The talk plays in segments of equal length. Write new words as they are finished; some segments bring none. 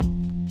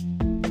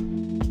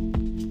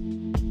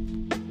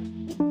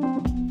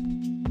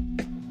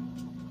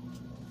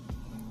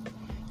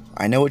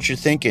I know what you're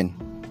thinking.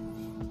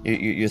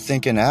 You're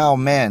thinking, oh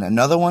man,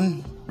 another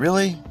one?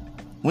 Really?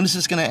 When is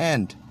this going to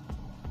end?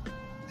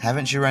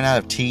 Haven't you run out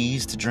of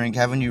teas to drink?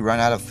 Haven't you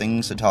run out of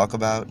things to talk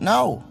about?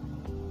 No,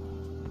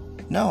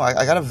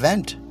 I gotta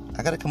vent.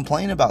 I gotta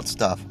complain about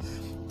stuff.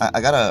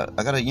 I gotta,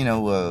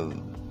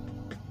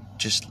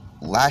 just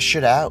lash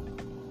it out.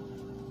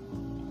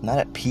 Not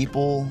at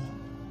people,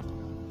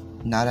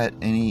 not at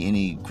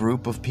any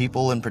group of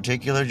people in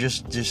particular.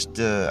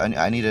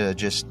 I need to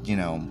just,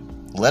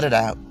 let it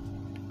out.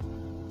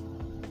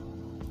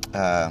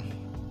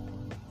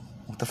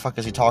 What the fuck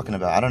is he talking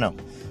about? I don't know.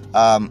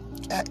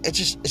 It's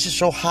just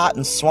so hot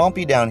and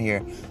swampy down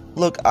here.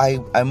 Look,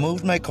 I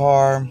moved my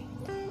car.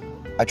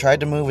 I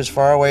tried to move as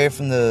far away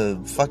from the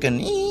fucking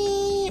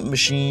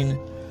machine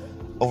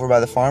over by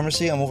the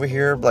pharmacy. I'm over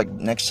here, like,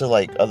 next to,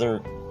 like, other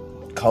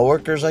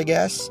coworkers, I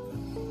guess.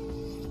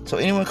 So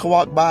anyone can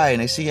walk by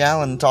and they see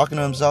Alan talking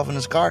to himself in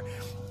his car.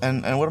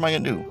 And what am I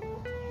going to do?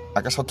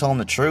 I guess I'll tell him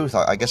the truth.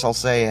 I guess I'll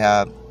say,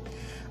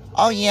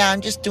 oh, yeah,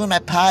 I'm just doing my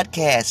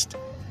podcast.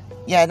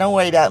 Yeah, don't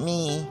worry about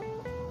me.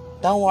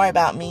 Don't worry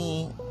about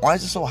me. Why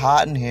is it so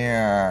hot in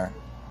here?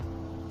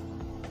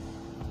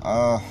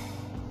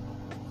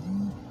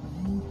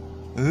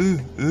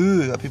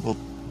 Got people,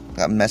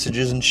 got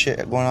messages and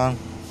shit going on.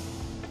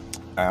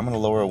 Alright, I'm gonna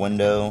lower a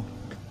window.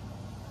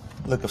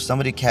 Look, if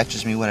somebody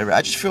catches me, whatever,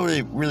 I just feel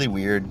really, really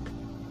weird.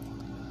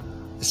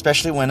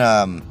 Especially when,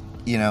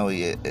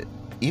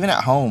 even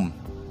at home.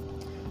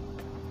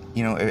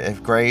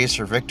 If Grace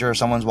or Victor or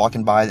someone's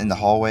walking by in the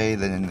hallway,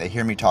 then they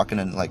hear me talking,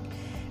 and, like,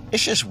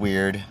 it's just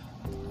weird.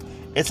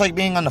 It's like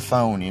being on the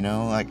phone,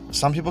 like,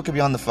 some people could be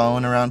on the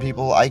phone around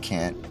people, I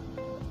can't.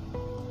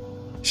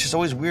 It's just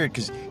always weird,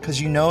 because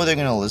they're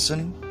gonna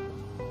listen,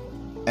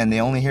 and they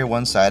only hear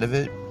one side of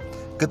it.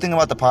 Good thing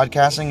about the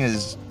podcasting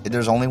is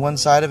there's only one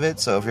side of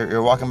it, so if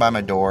you're walking by my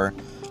door,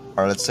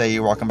 or let's say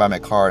you're walking by my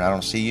car and I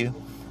don't see you,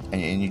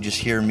 and you just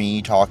hear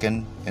me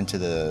talking into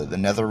the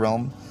nether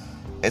realm,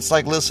 it's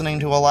like listening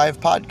to a live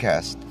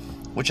podcast,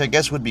 which I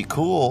guess would be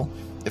cool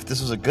if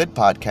this was a good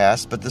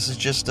podcast, but this is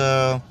just,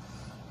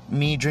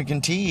 me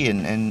drinking tea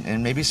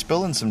and maybe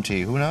spilling some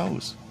tea. Who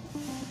knows?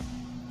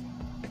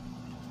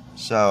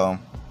 So,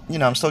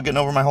 I'm still getting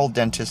over my whole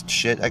dentist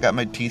shit. I got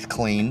my teeth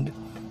cleaned.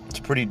 It's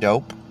pretty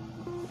dope,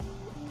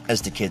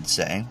 as the kids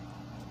say.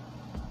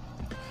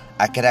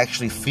 I could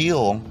actually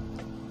feel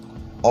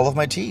all of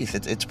my teeth.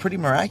 It's pretty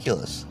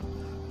miraculous.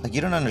 Like,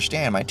 you don't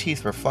understand. My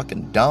teeth were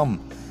fucking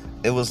dumb.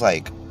 It was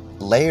like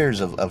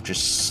layers of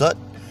just soot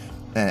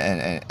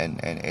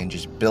and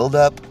just build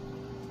up.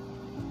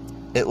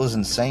 It was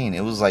insane.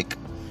 It was like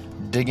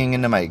digging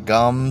into my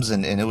gums,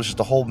 and it was just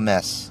a whole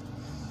mess.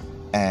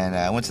 And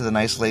I went to the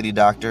nice lady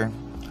doctor.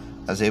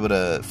 I was able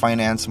to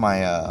finance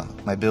my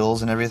my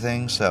bills and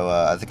everything, so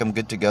I think I'm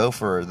good to go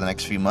for the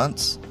next few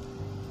months.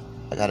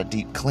 I got a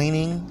deep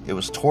cleaning. It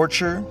was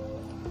torture.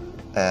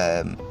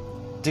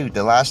 Dude,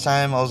 the last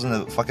time I was in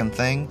the fucking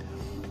thing,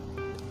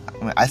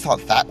 I thought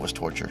that was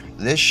torture.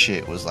 This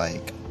shit was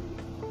like,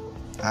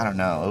 I don't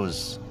know, it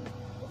was...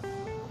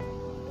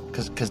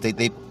 Because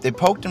they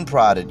poked and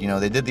prodded,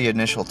 they did the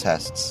initial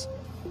tests.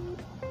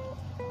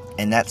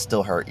 And that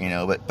still hurt,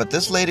 But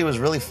this lady was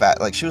really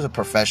fat. Like, she was a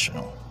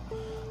professional.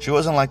 She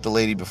wasn't like the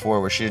lady before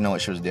where she didn't know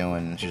what she was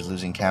doing and she was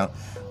losing count.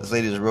 This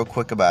lady was real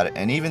quick about it.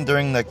 And even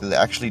during, like, the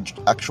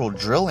actual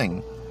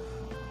drilling,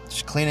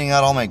 just cleaning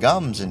out all my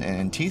gums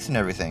and teeth and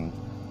everything.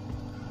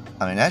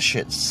 I mean, that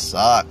shit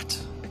sucked.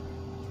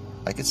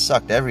 Like, it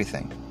sucked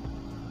everything.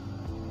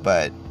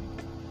 But,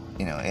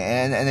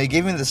 and they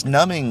gave me this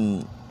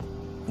numbing...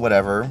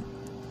 whatever,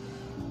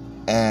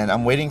 and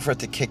I'm waiting for it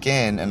to kick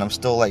in, and I'm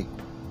still, like,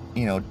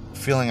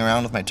 feeling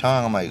around with my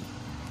tongue. I'm like,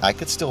 I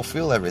could still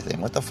feel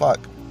everything. What the fuck?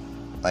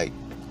 Like,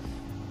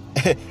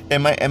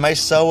 am I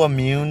so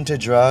immune to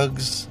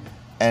drugs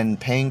and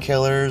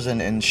painkillers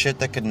and shit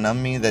that could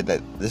numb me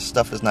that this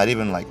stuff is not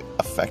even, like,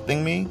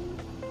 affecting me?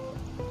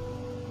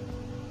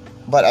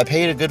 But I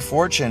paid a good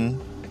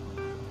fortune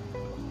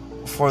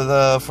for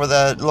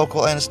the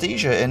local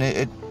anesthesia, and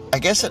it I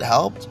guess it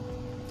helped.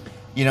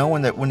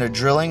 When they're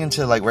drilling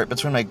into, like, right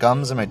between my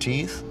gums and my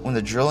teeth, when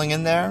they're drilling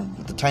in there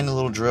with the tiny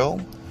little drill,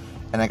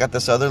 and I got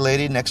this other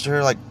lady next to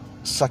her, like,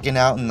 sucking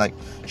out, and, like,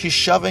 she's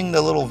shoving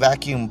the little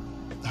vacuum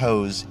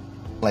hose,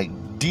 like,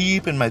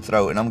 deep in my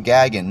throat, and I'm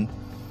gagging,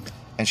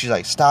 and she's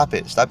like, stop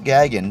it, stop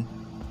gagging,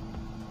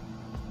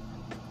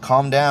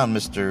 calm down,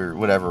 Mr.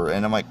 Whatever.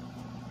 And I'm like,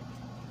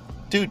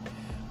 dude,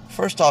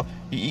 first off,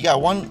 you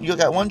got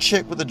one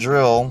chick with a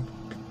drill,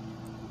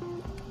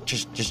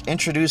 just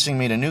introducing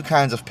me to new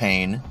kinds of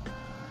pain.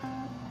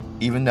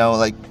 Even though,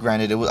 like,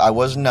 granted, I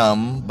was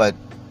numb, but,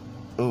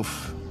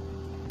 oof.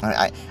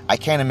 I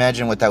can't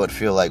imagine what that would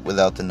feel like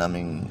without the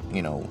numbing,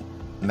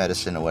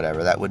 medicine or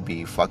whatever. That would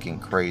be fucking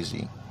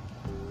crazy.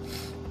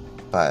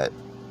 But,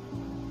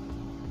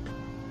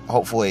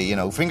 hopefully,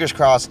 fingers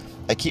crossed,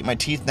 I keep my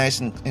teeth nice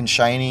and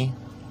shiny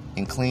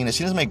and clean. As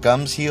soon as my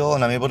gums heal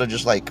and I'm able to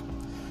just, like,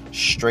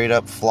 straight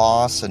up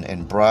floss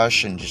and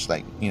brush and just,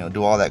 like,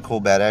 do all that cool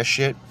badass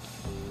shit.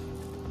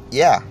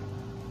 Yeah.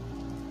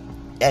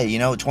 hey,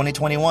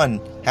 2021,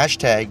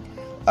 hashtag,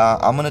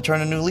 I'm going to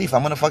turn a new leaf.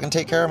 I'm going to fucking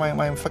take care of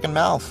my fucking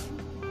mouth.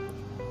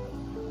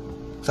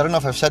 So I don't know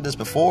if I've said this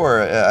before.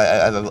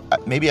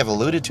 Maybe I've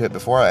alluded to it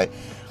before.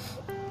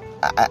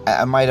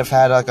 I might have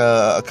had like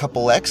a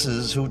couple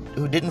exes who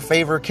didn't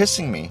favor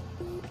kissing me.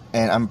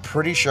 And I'm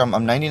pretty sure, I'm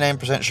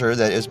 99% sure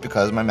that it's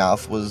because my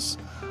mouth was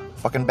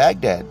fucking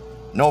Baghdad.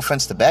 No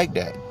offense to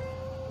Baghdad.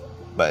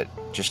 But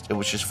it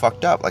was just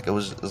fucked up. Like it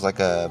was like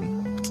a,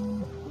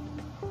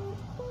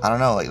 I don't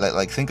know,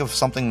 like think of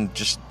something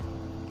just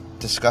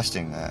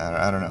disgusting.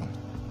 I don't know.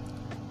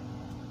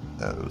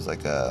 It was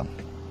like I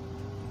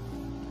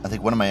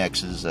think one of my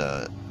exes,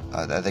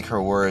 I think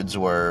her words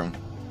were,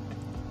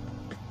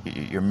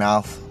 your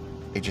mouth,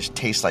 it just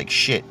tastes like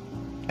shit.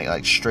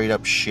 Like straight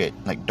up shit.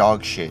 Like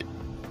dog shit.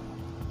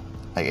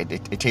 Like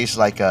it tastes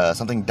like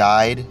something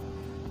died,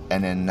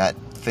 and then that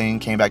thing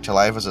came back to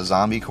life as a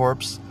zombie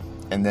corpse,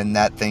 and then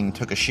that thing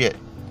took a shit.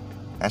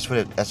 That's what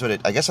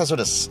it. I guess that's what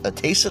it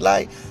tasted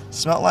like,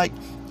 smelled like.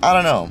 I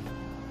don't know.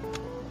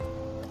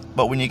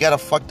 But when you got a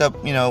fucked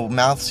up,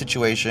 mouth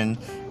situation,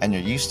 and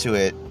you're used to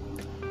it,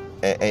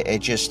 it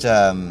just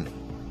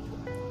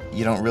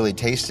you don't really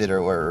taste it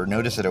or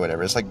notice it or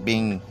whatever. It's like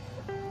being,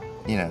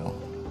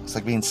 it's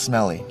like being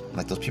smelly.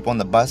 Like those people on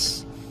the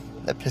bus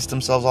that piss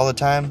themselves all the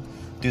time.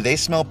 Do they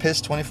smell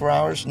piss 24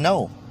 hours?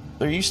 No.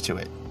 They're used to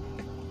it.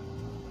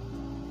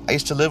 I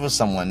used to live with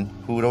someone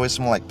who would always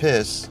smell like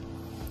piss.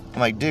 I'm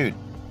like, dude,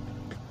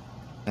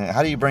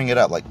 how do you bring it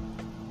up? Like,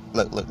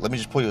 look, let me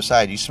just pull you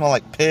aside. You smell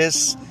like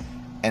piss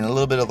and a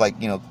little bit of like,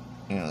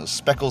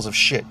 speckles of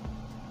shit.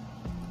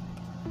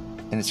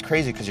 And it's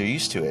crazy because you're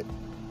used to it.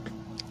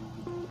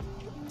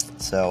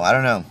 So, I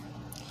don't know.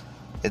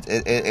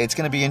 It's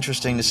going to be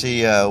interesting to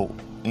see,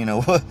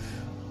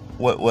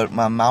 what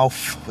my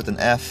mouth with an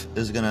F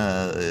is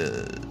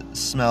gonna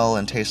smell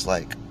and taste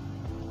like.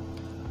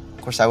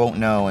 Of course, I won't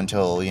know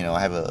until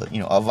I have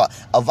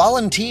a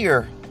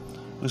volunteer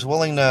who's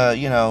willing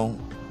to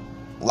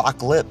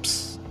lock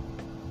lips,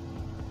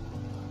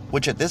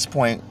 which at this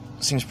point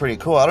seems pretty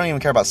cool. I don't even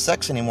care about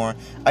sex anymore.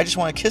 I just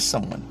want to kiss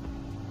someone.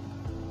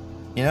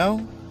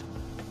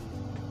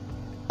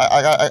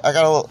 I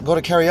gotta go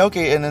to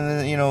karaoke and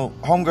then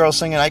homegirl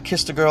singing "I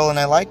Kissed a Girl and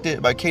I Liked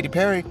It" by Katy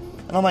Perry,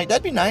 and I'm like,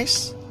 that'd be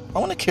nice. I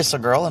want to kiss a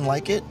girl and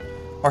like it,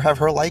 or have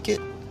her like it.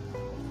 I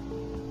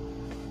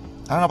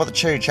don't know about the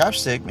cherry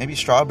chapstick. Maybe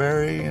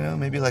strawberry,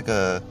 maybe like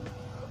a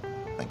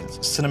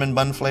cinnamon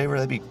bun flavor.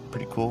 That'd be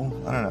pretty cool.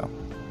 I don't know.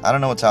 I don't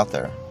know what's out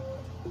there.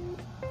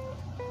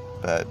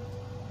 But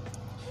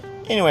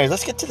anyways,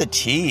 let's get to the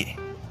tea.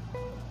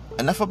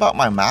 Enough about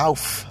my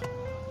mouth.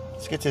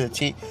 Let's get to the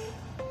tea.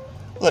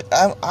 Look,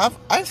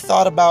 I've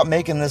thought about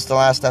making this the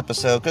last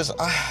episode because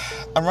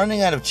I'm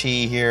running out of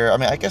tea here. I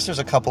mean, I guess there's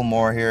a couple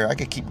more here. I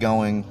could keep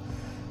going.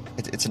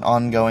 It's an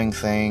ongoing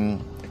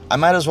thing. I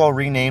might as well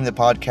rename the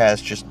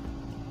podcast just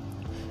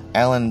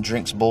Alan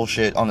Drinks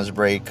Bullshit on His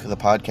Break, the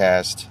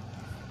podcast,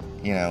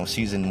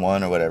 season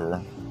 1 or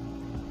whatever.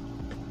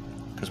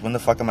 Because when the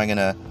fuck am I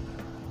gonna,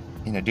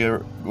 when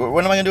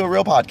am I gonna do a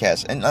real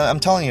podcast? And I'm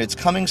telling you, it's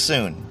coming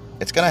soon.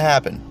 It's gonna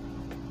happen.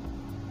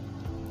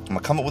 I'm gonna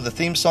come up with a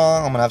theme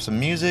song. I'm gonna have some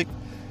music.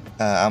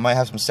 I might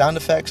have some sound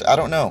effects. I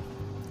don't know.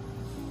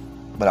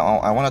 But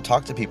I want to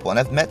talk to people, and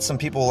I've met some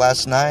people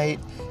last night,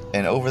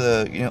 and over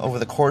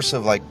the course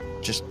of like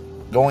just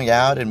going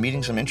out and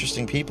meeting some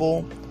interesting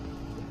people.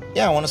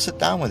 Yeah, I want to sit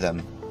down with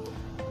them.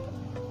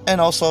 And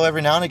also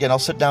every now and again, I'll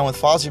sit down with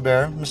Fozzie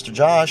Bear, Mr.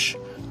 Josh,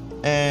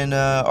 and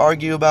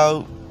argue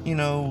about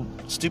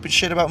stupid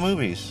shit about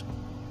movies.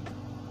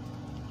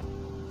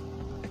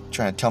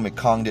 Trying to tell me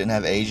Kong didn't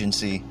have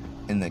agency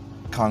in the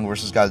Kong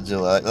vs.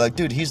 Godzilla. Like,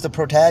 dude, he's the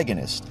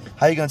protagonist.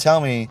 How are you gonna tell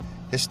me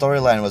his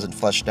storyline wasn't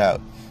fleshed out?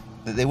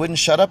 They wouldn't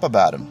shut up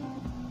about him.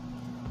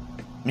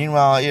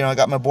 Meanwhile, I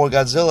got my boy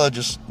Godzilla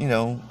just,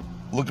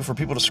 looking for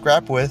people to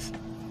scrap with.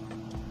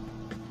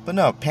 But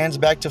no, it pans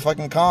back to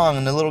fucking Kong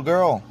and the little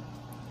girl.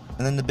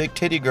 And then the big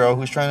titty girl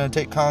who's trying to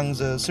take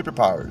Kong's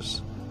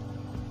superpowers.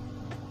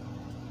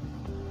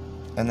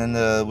 And then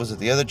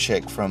the other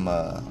chick from,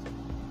 the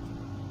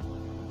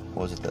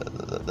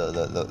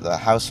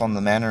house on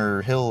the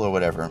Manor Hill or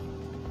whatever.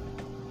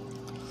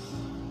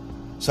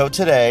 So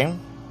today,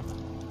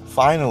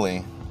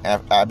 finally,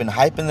 I've been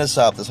hyping this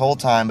up this whole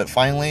time, but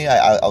finally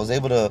I was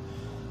able to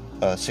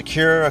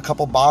secure a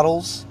couple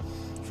bottles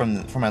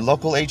from my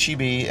local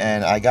HEB,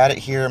 and I got it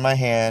here in my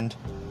hand.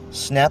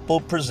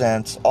 Snapple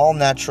presents all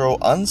natural,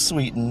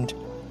 unsweetened,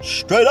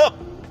 straight up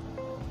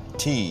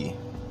tea,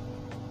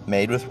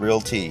 made with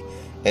real tea.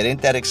 It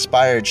ain't that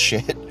expired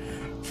shit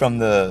from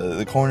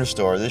the corner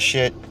store. This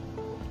shit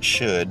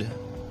should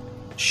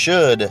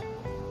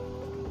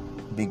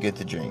be good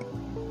to drink.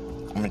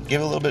 I'm gonna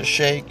give it a little bit of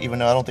shake, even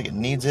though I don't think it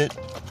needs it.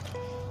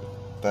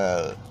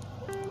 But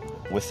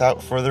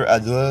without further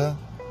ado,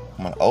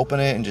 I'm gonna open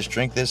it and just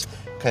drink this,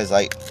 because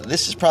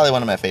this is probably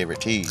one of my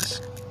favorite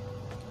teas.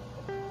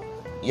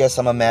 Yes,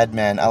 I'm a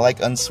madman. I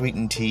like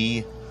unsweetened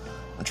tea.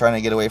 I'm trying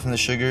to get away from the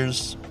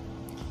sugars.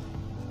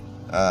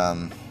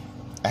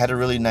 I had a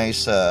really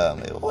nice,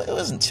 it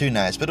wasn't too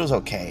nice, but it was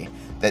okay.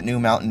 That new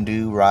Mountain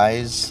Dew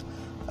Rise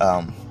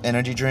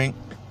energy drink.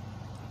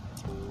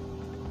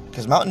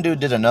 Because Mountain Dew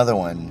did another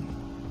one.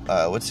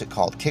 What's it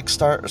called?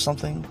 Kickstart or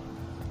something?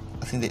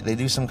 I think they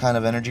do some kind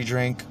of energy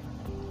drink.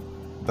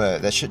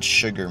 But that shit's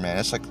sugar, man.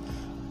 It's like,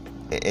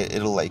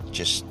 it'll like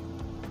just...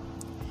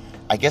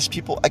 I guess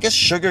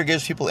sugar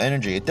gives people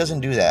energy. It doesn't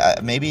do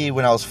that. Maybe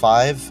when I was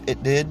 5,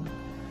 it did.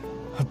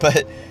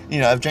 But,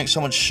 I've drank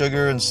so much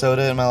sugar and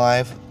soda in my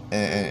life.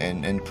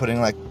 And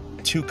putting like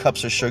 2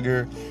 cups of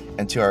sugar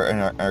into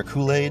our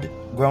Kool-Aid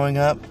growing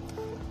up,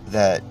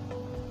 that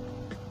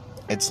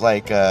it's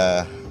like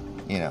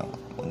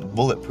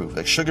bulletproof,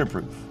 like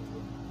sugar-proof.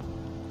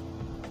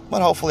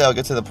 But hopefully I'll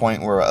get to the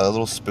point where a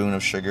little spoon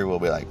of sugar will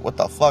be like, what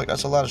the fuck,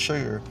 that's a lot of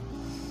sugar.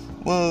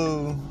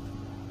 Whoa.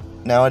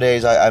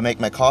 Nowadays I make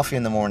my coffee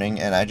in the morning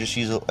and I just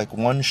use like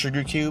 1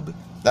 sugar cube.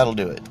 That'll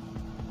do it,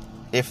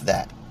 if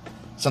that.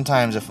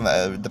 Sometimes, if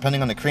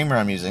depending on the creamer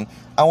I'm using,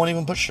 I won't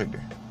even put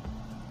sugar.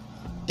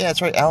 Yeah,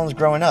 that's right, Alan's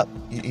growing up.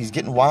 He's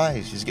getting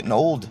wise. He's getting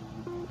old.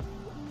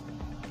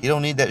 You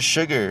don't need that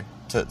sugar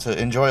to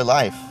enjoy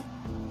life.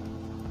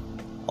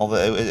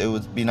 Although it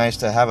would be nice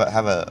to have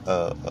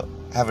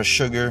a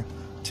sugar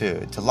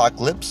to lock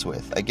lips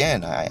with.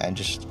 Again, I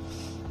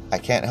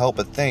can't help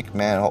but think,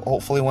 man.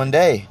 Hopefully one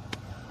day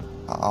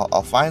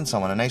I'll find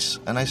someone, a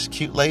nice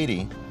cute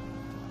lady,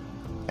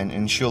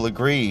 and she'll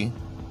agree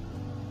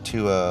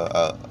to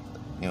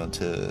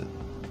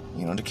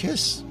to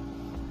kiss.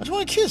 I just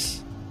want to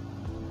kiss.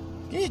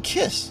 Give me a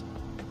kiss.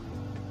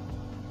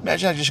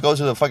 Imagine I just go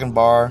to the fucking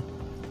bar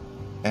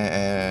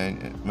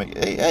and make,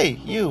 hey,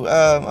 you,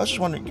 I was just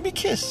wondering, give me a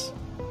kiss.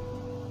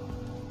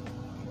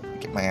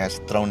 Get my ass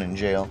thrown in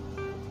jail.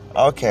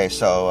 Okay,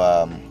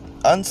 so,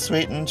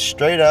 unsweetened,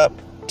 straight up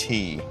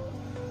tea.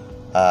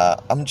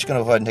 I'm just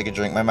gonna go ahead and take a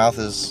drink.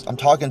 I'm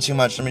talking too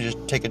much. Let me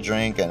just take a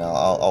drink and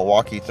I'll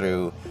walk you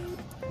through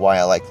why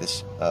I like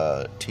this,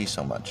 tea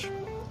so much.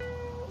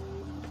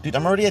 Dude,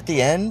 I'm already at the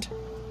end?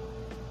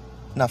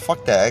 Nah,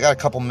 fuck that. I got a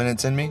couple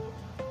minutes in me.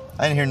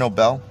 I didn't hear no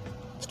bell.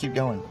 Let's keep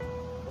going.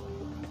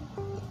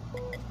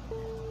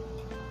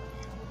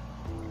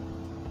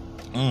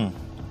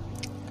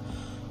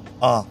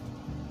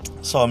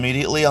 So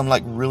immediately I'm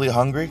like really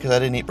hungry because I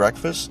didn't eat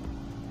breakfast.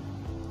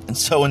 And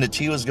so when the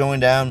tea was going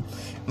down,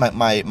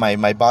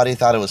 my body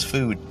thought it was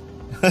food.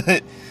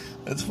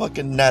 It's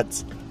fucking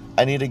nuts.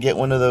 I need to get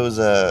one of those,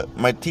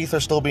 my teeth are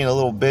still being a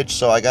little bitch,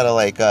 so I gotta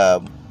like,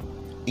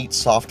 eat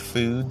soft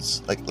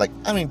foods.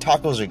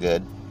 Tacos are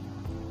good.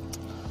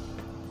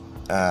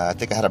 I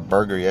think I had a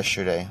burger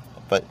yesterday,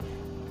 but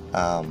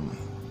now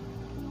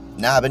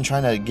I've been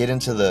trying to get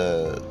into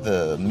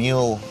the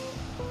meal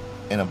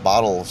in a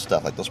bottle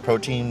stuff, like those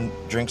protein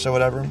drinks or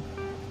whatever.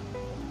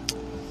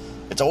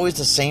 It's always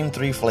the same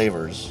 3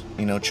 flavors,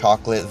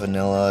 chocolate,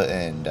 vanilla,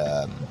 and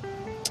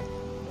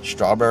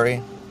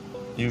strawberry,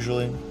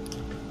 usually,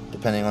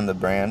 depending on the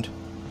brand.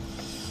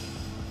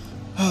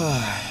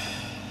 I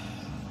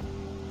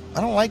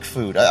don't like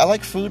food. I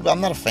like food, but I'm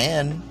not a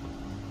fan.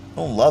 I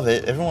don't love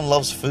it. Everyone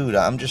loves food.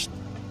 I'm just...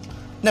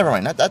 Never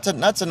mind. That's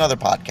another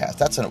podcast.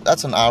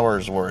 That's an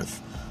hour's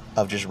worth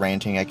of just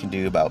ranting I can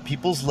do about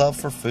people's love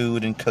for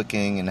food and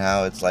cooking and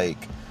how it's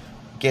like,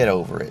 get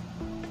over it.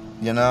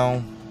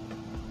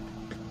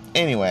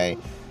 Anyway,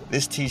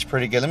 this tea's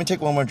pretty good. Let me take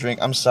one more drink.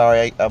 I'm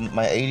sorry.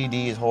 My ADD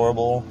is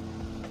horrible.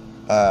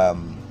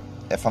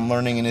 If I'm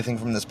learning anything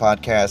from this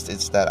podcast,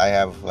 it's that I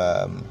have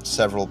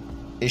several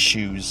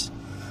issues.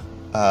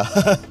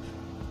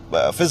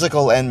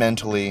 Physical and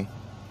mentally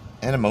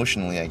and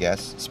emotionally, I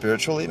guess.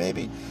 Spiritually,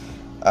 maybe.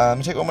 Let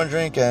me take one more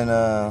drink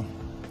and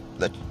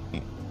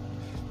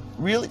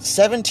really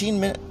 17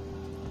 minutes.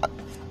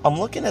 I'm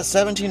looking at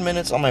 17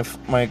 minutes on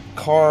my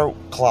car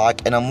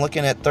clock, and I'm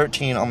looking at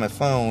 13 on my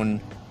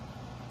phone.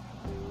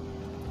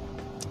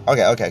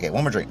 Okay.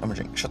 One more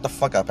drink. Shut the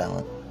fuck up,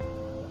 Alan.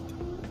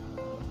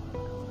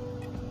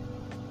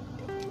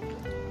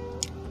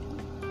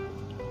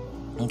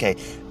 Okay,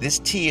 this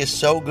tea is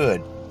so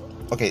good.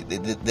 Okay,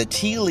 the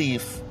tea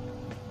leaf,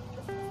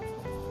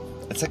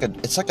 it's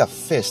like a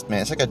fist,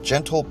 man. It's like a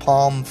gentle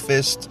palm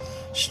fist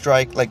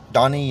strike. Like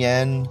Donnie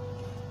Yen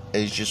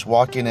is just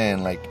walking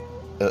in, like,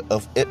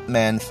 of Ip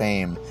Man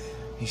fame.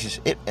 He's just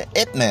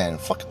Ip Man.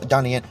 Fuck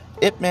Donnie Yen.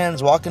 Ip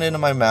Man's walking into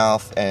my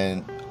mouth,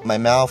 and my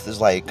mouth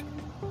is like,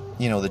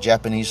 the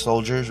Japanese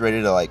soldiers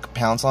ready to like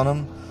pounce on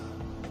him.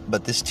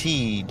 But this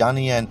tea,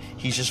 Donnie Yen,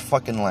 he's just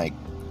fucking like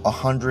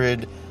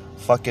 100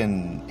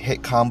 fucking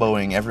hit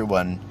comboing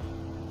everyone.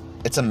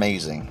 It's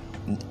amazing.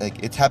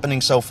 Like, it's happening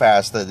so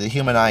fast that the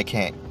human eye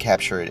can't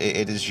capture it.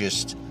 It is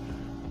just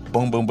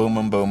boom, boom, boom,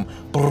 boom, boom,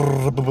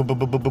 boom, boom, boom, boom,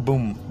 boom, boom,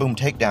 boom, boom,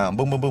 takedown,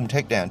 boom, boom, boom,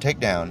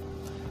 takedown.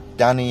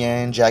 Donnie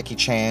Yen, Jackie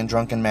Chan,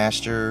 Drunken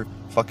Master,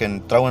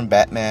 fucking throwing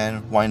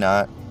Batman. Why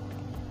not?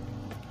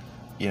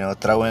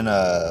 Throwing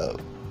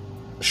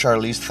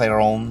Charlize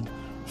Theron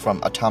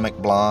from Atomic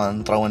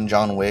Blonde, throwing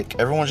John Wick.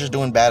 Everyone's just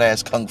doing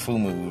badass kung fu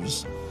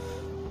moves,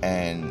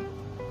 and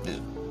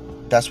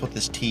that's what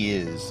this tea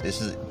is. This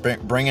is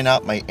bringing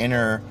out my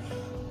inner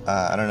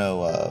I don't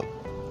know,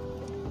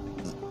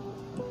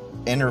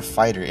 inner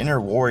fighter, inner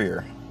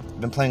warrior.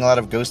 I've been playing a lot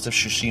of Ghost of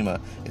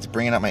Tsushima. It's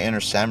bringing out my inner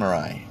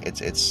samurai.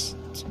 It's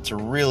a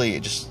really,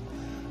 this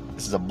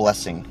is a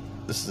blessing.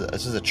 This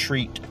is a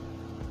treat.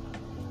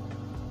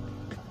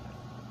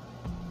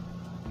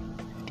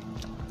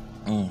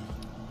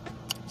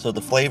 So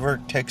the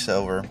flavor takes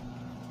over.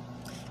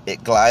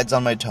 It glides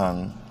on my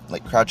tongue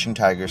like Crouching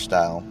Tiger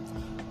style.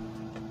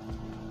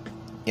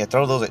 Yeah,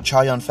 throw those at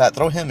Chow Yun Fat.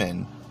 Throw him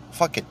in.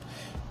 Fuck it.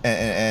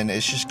 And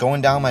it's just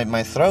going down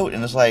my throat,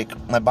 and it's like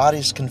my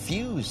body's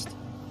confused.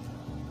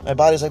 My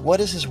body's like, what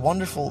is this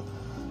wonderful...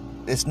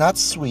 It's not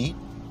sweet.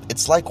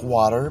 It's like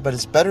water, but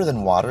it's better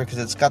than water because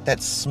it's got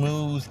that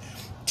smooth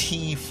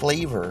tea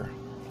flavor.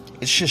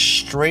 It's just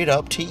straight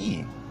up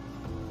tea.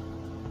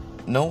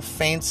 No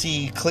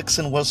fancy clicks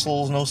and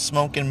whistles, no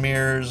smoke and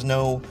mirrors,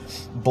 no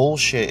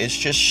bullshit. It's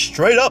just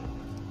straight up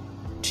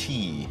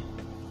tea.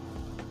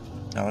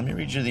 Now let me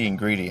read you the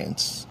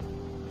ingredients.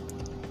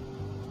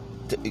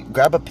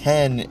 Grab a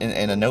pen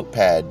and a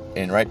notepad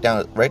and write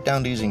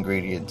down these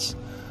ingredients.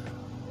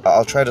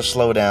 I'll try to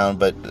slow down,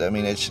 but I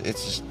mean it's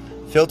just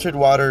filtered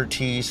water,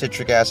 tea,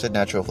 citric acid,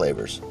 natural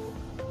flavors.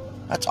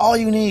 That's all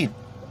you need.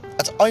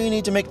 That's all you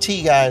need to make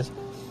tea, guys.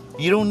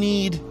 You don't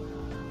need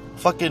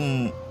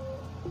fucking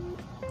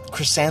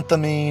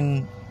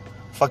chrysanthemum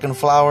fucking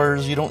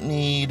flowers. You don't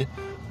need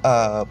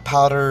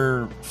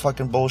powder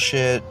fucking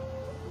bullshit.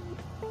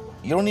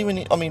 You don't even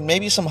need, I mean,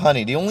 maybe some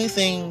honey. The only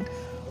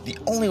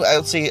I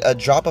would say a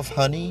drop of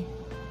honey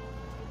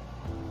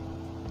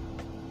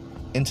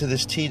into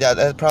this tea,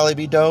 that'd probably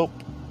be dope.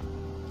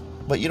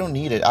 But you don't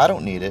need it. I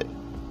don't need it.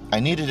 I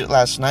needed it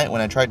last night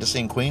when I tried to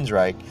sing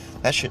Queensryche.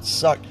 That shit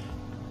sucked.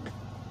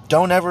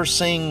 Don't ever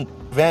sing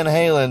Van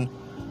Halen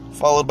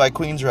followed by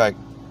Queensryche.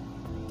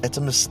 It's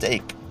a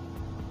mistake.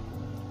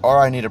 Or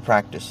I need to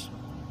practice.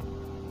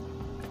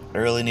 I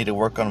really need to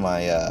work on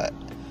my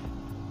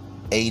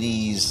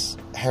 80s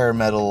hair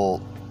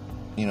metal,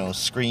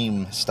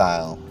 scream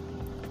style.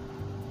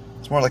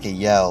 It's more like a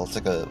yell. It's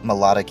like a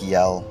melodic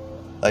yell.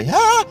 Like,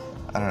 ah!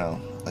 I don't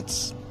know.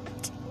 Let's...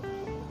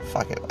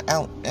 Fuck it.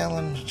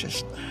 Alan,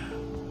 just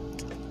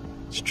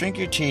drink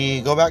your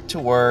tea, go back to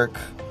work,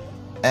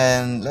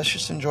 and let's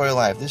just enjoy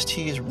life. This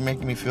tea is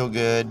making me feel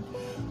good.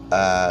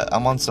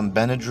 I'm on some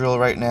Benadryl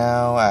right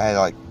now. I had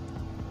like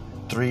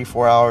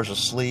 3-4 hours of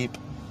sleep.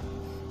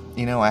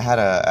 I had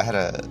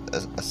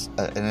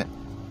an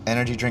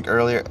energy drink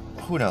earlier.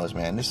 Who knows,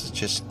 man? This is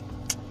just...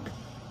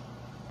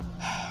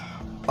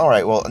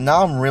 Alright, well,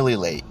 now I'm really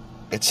late.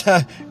 It's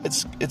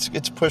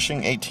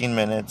pushing 18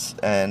 minutes,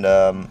 and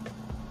I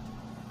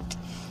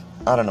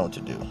don't know what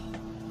to do.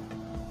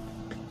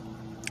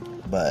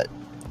 But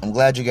I'm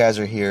glad you guys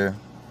are here.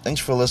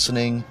 Thanks for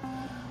listening.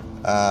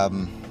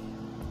 And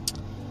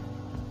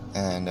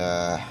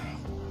I'll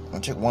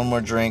take one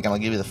more drink, and I'll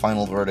give you the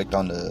final verdict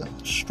on the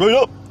straight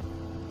up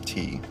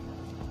tea.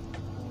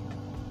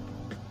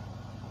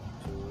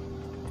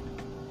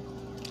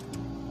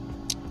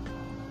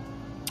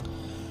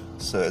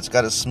 So it's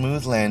got a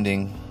smooth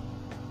landing.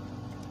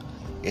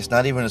 It's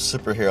not even a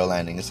superhero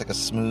landing. It's like a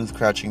smooth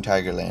Crouching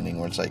Tiger landing,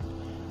 where it's like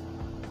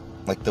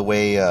the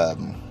way, I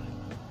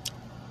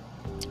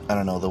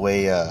don't know, the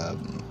way,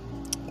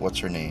 what's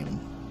her name?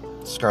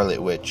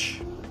 Scarlet Witch,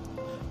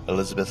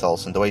 Elizabeth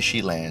Olsen, the way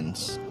she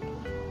lands.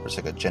 Where it's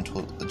like a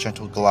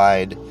gentle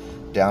glide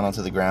down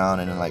onto the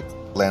ground, and then like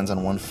lands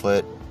on one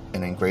foot,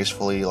 and then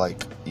gracefully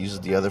like uses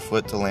the other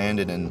foot to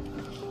land, and then,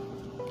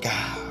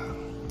 God,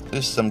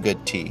 this is some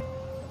good tea.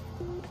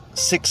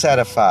 6 out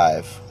of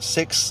 5.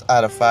 6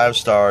 out of 5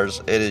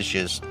 stars. It is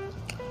just...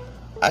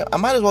 I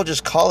might as well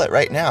just call it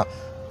right now.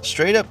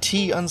 Straight up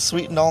tea,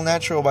 unsweetened, all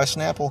natural by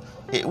Snapple.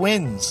 It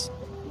wins.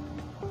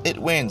 It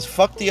wins.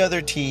 Fuck the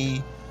other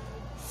tea.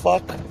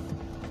 Fuck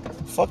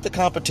the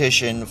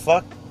competition.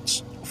 Fuck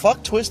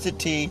Twisted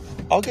Tea.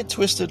 I'll get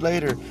twisted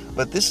later.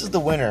 But this is the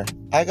winner.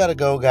 I gotta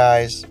go,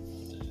 guys.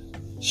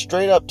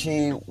 Straight up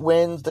tea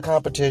wins the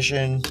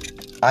competition.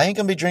 I ain't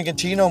gonna be drinking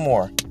tea no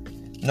more.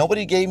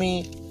 Nobody gave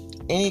me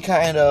any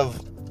kind of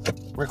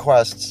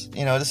requests.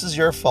 This is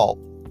your fault.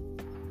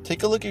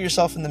 Take a look at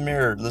yourself in the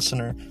mirror,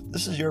 listener.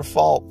 This is your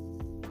fault.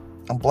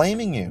 I'm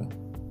blaming you.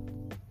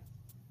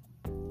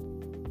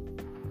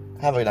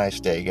 Have a nice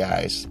day,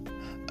 guys.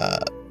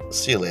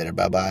 See you later.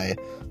 Bye-bye.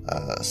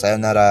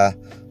 Sayonara.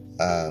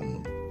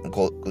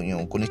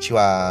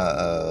 Konnichiwa.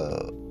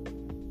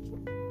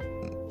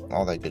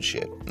 All that good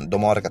shit.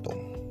 Domo arigato.